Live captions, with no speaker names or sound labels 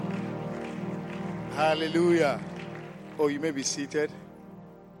Hallelujah. Oh, you may be seated.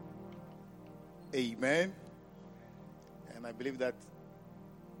 Amen. And I believe that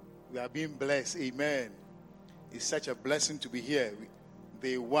we are being blessed. Amen. It's such a blessing to be here.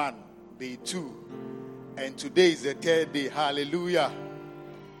 Day 1, day 2. And today is the 3rd day. Hallelujah.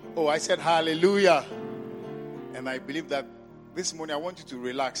 Oh, I said hallelujah. And I believe that this morning I want you to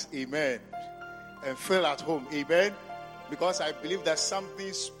relax. Amen. And feel at home. Amen. Because I believe that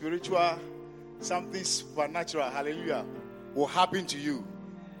something spiritual, something supernatural, hallelujah, will happen to you.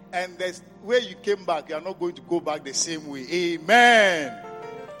 And there's where you came back, you are not going to go back the same way. Amen.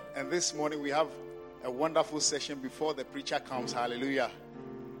 And this morning we have a wonderful session before the preacher comes. Hallelujah.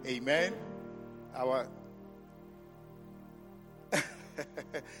 Amen.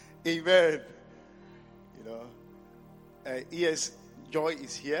 Amen. You know, yes, Joy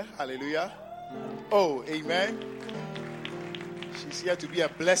is here. Hallelujah. Oh, amen. She's here to be a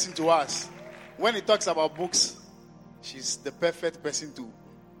blessing to us. When he talks about books, she's the perfect person to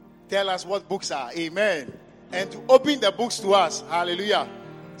tell us what books are. Amen. And to open the books to us. Hallelujah.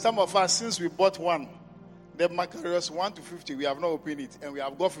 Some of us, since we bought one, the Macarius 1 to 50, we have not opened it. And we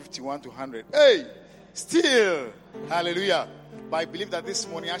have got 51 to 100. Hey! Still. Hallelujah. But I believe that this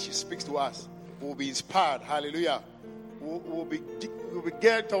morning as she speaks to us, we'll be inspired. Hallelujah. We'll be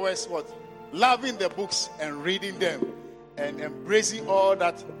geared towards what? Loving the books and reading them. And embracing all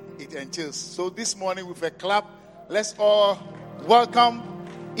that it entails. So this morning with a clap, let's all welcome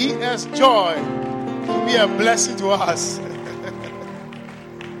E.S. Joy to be a blessing to us.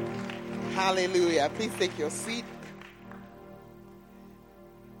 Hallelujah. Please take your seat.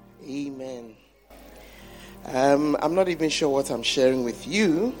 Amen. I'm not even sure what I'm sharing with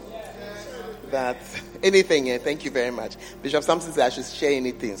you. That anything, yeah, thank you very much. Bishop Samson said I should share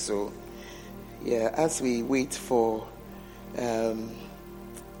anything. So, yeah, as we wait for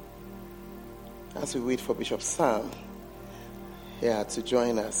Bishop Sam to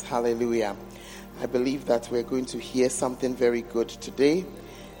join us. Hallelujah. I believe that we're going to hear something very good today.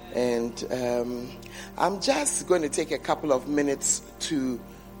 And I'm just going to take a couple of minutes to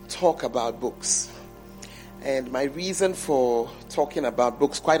talk about books. And my reason for talking about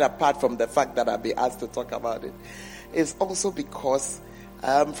books, quite apart from the fact that I'll be asked to talk about it, is also because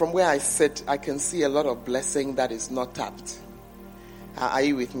from where I sit, I can see a lot of blessing that is not tapped. Are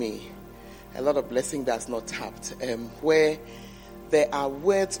you with me? A lot of blessing that's not tapped. Where there are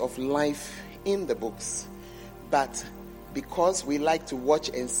words of life in the books, but because we like to watch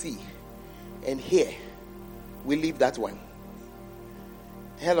and see and hear, we leave that one.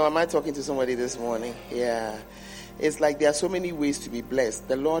 Hello, am I talking to somebody this morning? Yeah. It's like there are so many ways to be blessed.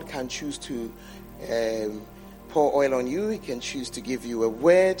 The Lord can choose to pour oil on you. He can choose to give you a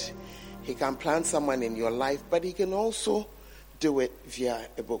word. He can plant someone in your life, but he can also do it via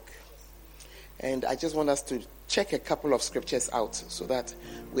a book. And I just want us to check a couple of scriptures out so that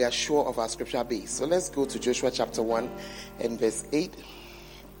we are sure of our scripture base. So let's go to Joshua chapter 1 and verse 8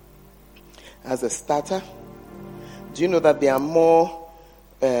 as a starter. Do you know that there are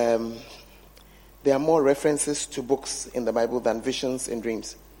more references to books in the Bible than visions and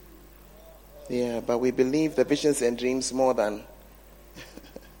dreams? Yeah, but we believe the visions and dreams more than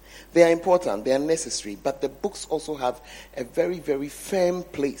they are important, they are necessary, but the books also have a very, very firm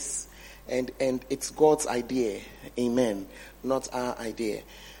place. And it's God's idea, amen, not our idea.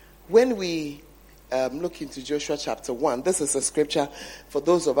 When we look into Joshua chapter 1, this is a scripture for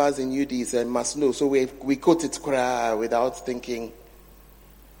those of us in UDs and must know. So we quote it without thinking,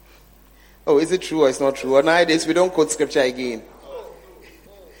 oh, is it true or it's not true? Or nowadays we don't quote scripture again.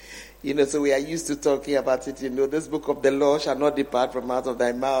 So we are used to talking about it. This book of the law shall not depart from out of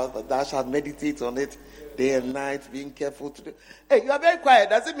thy mouth, but thou shalt meditate on it day and night, being careful to do. Hey, you are very quiet.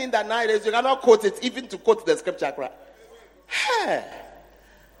 Does it mean that nowadays you cannot quote it, even to quote the scripture? Hey.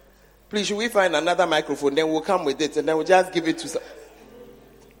 Please, should we find another microphone? Then we'll come with it, and then we'll just give it to some.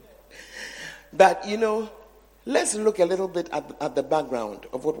 But, let's look a little bit at the background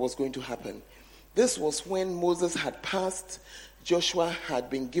of what was going to happen. This was when Moses had passed. Joshua had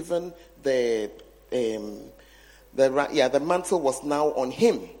been given the mantle was now on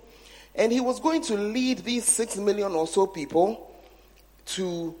him. And he was going to lead these 6 million or so people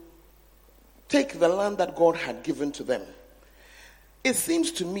to take the land that God had given to them. It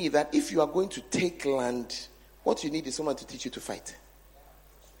seems to me that if you are going to take land, what you need is someone to teach you to fight.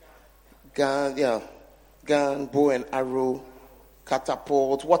 Gun, bow and arrow,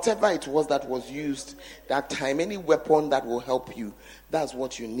 catapult, whatever it was that was used that time, any weapon that will help you, that's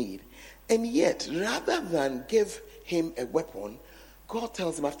what you need. And yet, rather than give him a weapon, God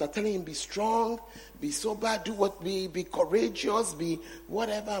tells him, after telling him, be strong, be sober, be courageous, be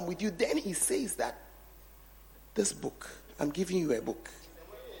whatever, I'm with you. Then he says that this book, I'm giving you a book.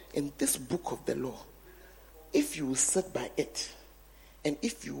 In this book of the law, if you will sit by it, and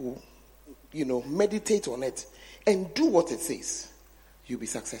if you meditate on it, and do what it says, you'll be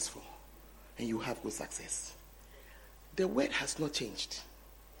successful. And you have good success. The word has not changed.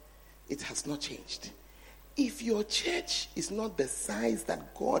 It has not changed. If your church is not the size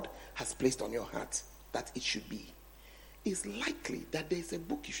that God has placed on your heart that it should be, it's likely that there's a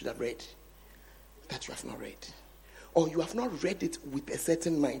book you should have read that you have not read. Or you have not read it with a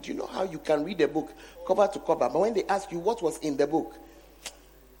certain mind. You know how you can read a book cover to cover, but when they ask you what was in the book,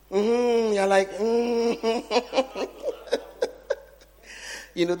 you're like,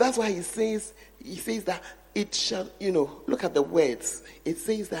 that's why he says that it shall, look at the words. It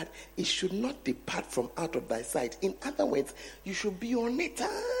says that it should not depart from out of thy sight. In other words, you should be on it,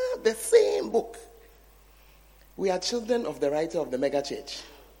 the same book. We are children of the writer of the mega church.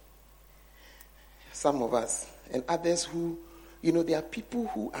 Some of us. And others who, there are people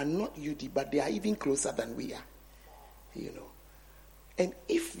who are not UD, but they are even closer than we are. And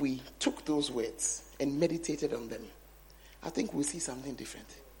if we took those words and meditated on them, I think we'll see something different.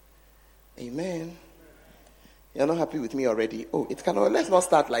 Amen. You're not happy with me already? Oh, let's not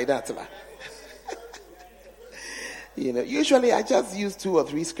start like that. Usually I just use 2 or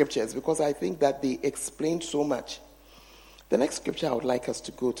 3 scriptures because I think that they explain so much. The next scripture I would like us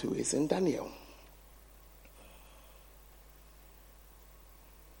to go to is in Daniel.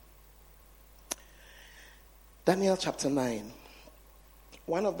 Daniel chapter 9.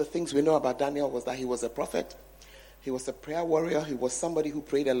 One of the things we know about Daniel was that he was a prophet. He was a prayer warrior. He was somebody who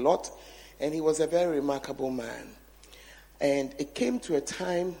prayed a lot. And he was a very remarkable man. And it came to a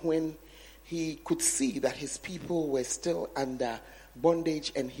time when he could see that his people were still under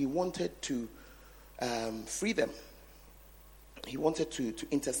bondage and he wanted to free them. He wanted to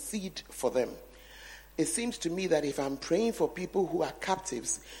intercede for them. It seems to me that if I'm praying for people who are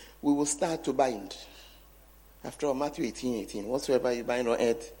captives, we will start to bind. After all, Matthew 18:18, whatsoever you bind on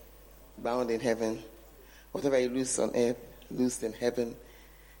earth, bound in heaven. Whatever you loose on earth, loosed in heaven.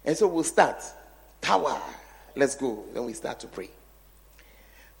 And so we'll start. Power. Let's go. Then we start to pray.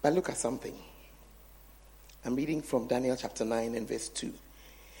 But look at something. I'm reading from Daniel chapter 9 and verse 2.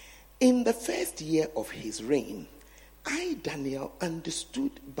 In the first year of his reign, I, Daniel,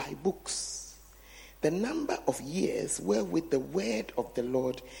 understood by books the number of years wherewith the word of the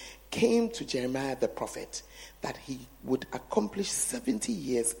Lord came to Jeremiah the prophet, that he would accomplish 70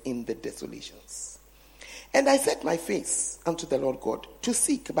 years in the desolations. And I set my face unto the Lord God to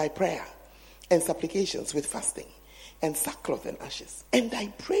seek by prayer and supplications with fasting and sackcloth and ashes. And I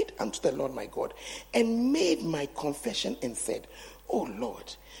prayed unto the Lord my God and made my confession and said, O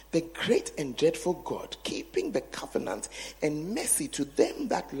Lord, the great and dreadful God, keeping the covenant and mercy to them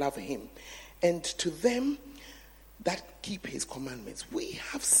that love him and to them that keep his commandments. We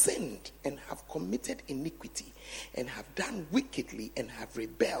have sinned and have committed iniquity and have done wickedly and have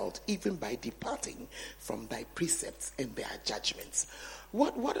rebelled even by departing from thy precepts and their judgments.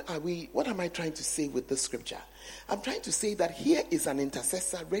 What am I trying to say with this scripture? I'm trying to say that here is an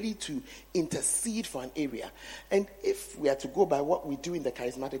intercessor ready to intercede for an area. And if we are to go by what we do in the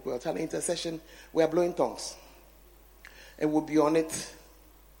charismatic world, intercession, we are blowing tongues. And we'll be on it.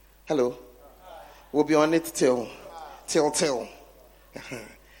 Hello? We'll be on it till.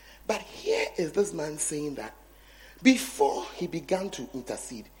 But here is this man saying that before he began to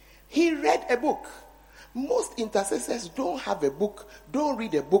intercede, he read a book. Most intercessors don't have a book, don't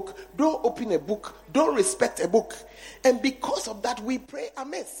read a book, don't open a book, don't respect a book. And because of that, we pray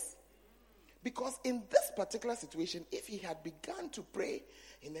amiss. Because in this particular situation, if he had begun to pray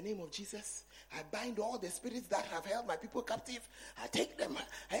in the name of Jesus, I bind all the spirits that have held my people captive. I take them.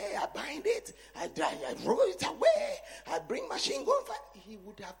 Hey, I bind it. I roll it away. I bring machine gun fire. He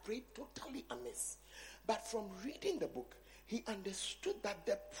would have prayed totally amiss. But from reading the book, he understood that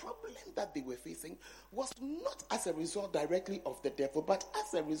the problem that they were facing was not as a result directly of the devil, but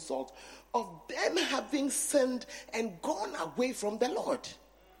as a result of them having sinned and gone away from the Lord.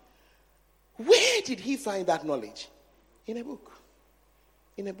 Where did he find that knowledge? In a book.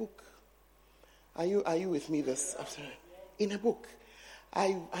 In a book. Are you with me this afternoon? In a book.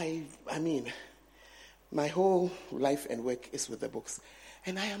 I mean, my whole life and work is with the books.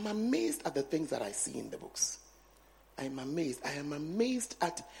 And I am amazed at the things that I see in the books. I am amazed. I am amazed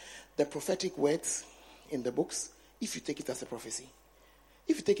at the prophetic words in the books, if you take it as a prophecy.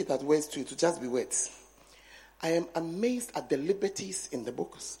 If you take it as words to just be words. I am amazed at the liberties in the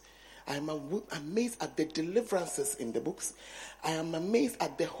books. I am amazed at the deliverances in the books. I am amazed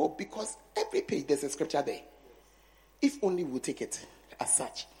at the hope, because every page there's a scripture there. If only we'll take it as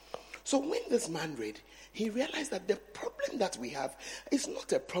such. So when this man read, he realized that the problem that we have is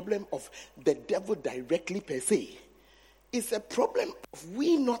not a problem of the devil directly per se. It's a problem of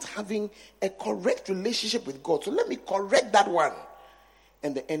we not having a correct relationship with God. So let me correct that one,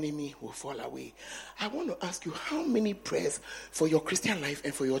 and the enemy will fall away. I want to ask you, how many prayers for your Christian life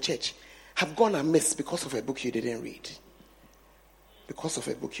and for your church have gone amiss because of a book you didn't read? Because of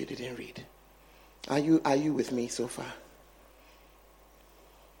a book you didn't read. Are you with me so far?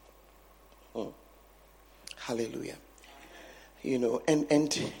 Oh. Hallelujah. You know,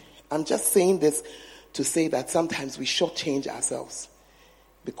 and I'm just saying this to say that sometimes we shortchange ourselves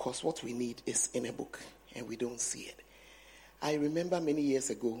because what we need is in a book and we don't see it. I remember many years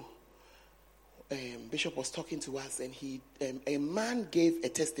ago, Bishop was talking to us, and a man gave a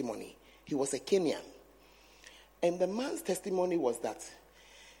testimony. He was a Kenyan. And the man's testimony was that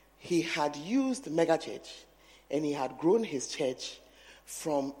he had used mega church, and he had grown his church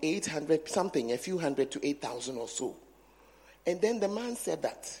from 800 something, a few hundred, to 8,000 or so. And then the man said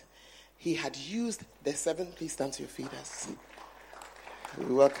that he had used the 7. Please stand to your feet.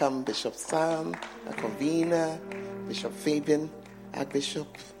 We welcome Bishop Sam, our convener, Bishop Fabian,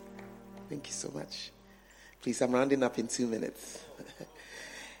 Archbishop. Thank you so much. Please, I'm rounding up in 2 minutes.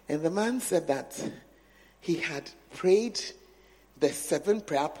 And the man said that he had prayed the 7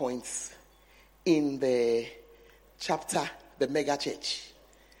 prayer points in the chapter, the mega church.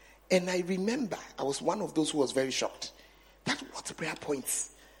 And I remember I was one of those who was very shocked. That what prayer points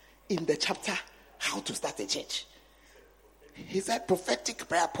in the chapter, how to start a church. He said prophetic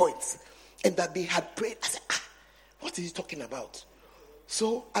prayer points, and that they had prayed. I said, what is he talking about?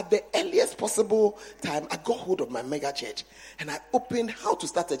 So at the earliest possible time, I got hold of my mega church and I opened how to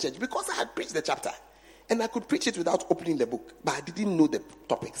start a church, because I had preached the chapter and I could preach it without opening the book, but I didn't know the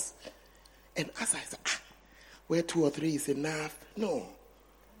topics. And as I said, where 2 or 3 is enough? No.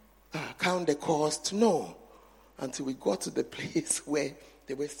 Count the cost? No. Until we got to the place where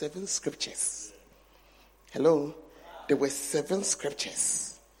there were 7 scriptures. Hello? There were 7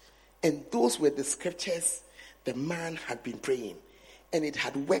 scriptures. And those were the scriptures the man had been praying. And it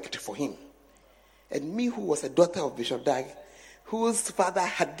had worked for him. And me, who was a daughter of Bishop Dag, whose father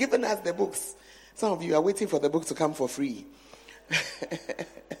had given us the books. Some of you are waiting for the book to come for free.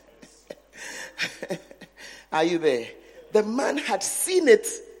 Are you there? The man had seen it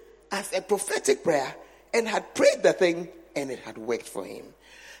as a prophetic prayer and had prayed the thing, and it had worked for him.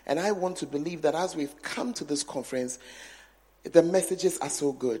 And I want to believe that as we've come to this conference, the messages are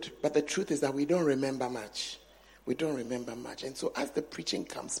so good. But the truth is that we don't remember much. We don't remember much. And so as the preaching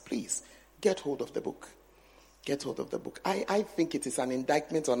comes, please get hold of the book. Get hold of the book. I think it is an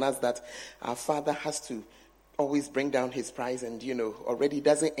indictment on us that our father has to always bring down his price, and already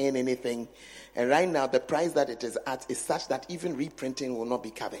doesn't earn anything. And right now the price that it is at is such that even reprinting will not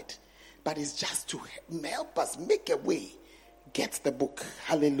be covered. But it's just to help us make a way. Get the book.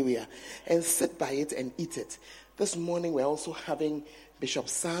 Hallelujah. And sit by it and eat it. This morning we're also having Bishop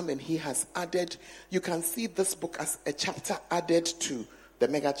Sam, and he has added, you can see this book as a chapter added to the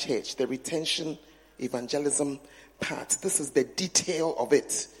mega church, the retention evangelism part. This is the detail of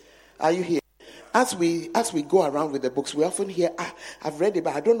it. Are you here? As we go around with the books, we often hear, I've read it,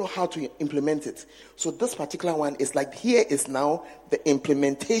 but I don't know how to implement it. So this particular one is like, here is now the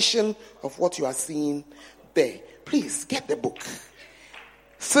implementation of what you are seeing there. Please get the book.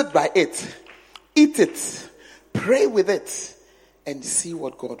 Sit by it. Eat it. Pray with it. And see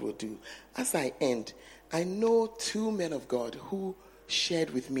what God will do. As I end, I know 2 men of God who shared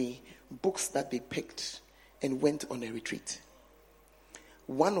with me books that they picked and went on a retreat.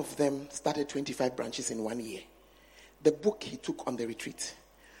 One of them started 25 branches in 1 year. The book he took on the retreat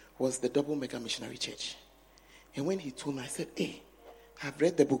was the Double Mega Missionary Church. And when he told me, I said, hey, I've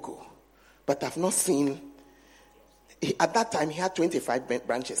read the book, but I've not seen. At that time, he had 25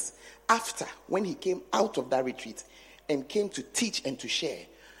 branches. After, when he came out of that retreat and came to teach and to share,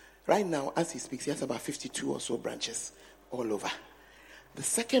 right now, as he speaks, he has about 52 or so branches all over. The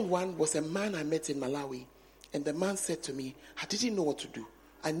second one was a man I met in Malawi, and the man said to me, I didn't know what to do.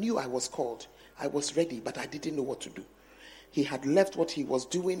 I knew I was called. I was ready, but I didn't know what to do. He had left what he was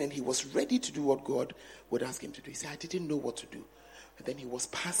doing, and he was ready to do what God would ask him to do. He said, I didn't know what to do. And then he was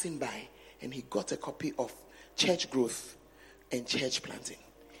passing by, and he got a copy of Church Growth and Church Planting.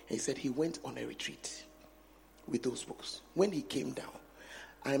 And he said he went on a retreat with those books. When he came down,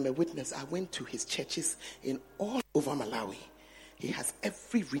 I am a witness. I went to his churches in all over Malawi. He has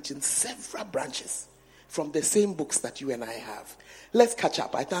every region, several branches, from the same books that you and I have. Let's catch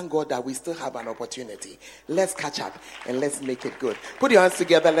up. I thank God that we still have an opportunity. Let's catch up and let's make it good. Put your hands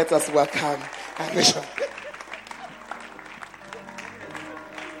together. Let us welcome our Bishop.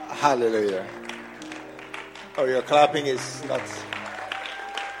 Hallelujah. Oh, your clapping is not.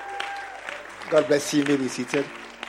 God bless you. You may be seated.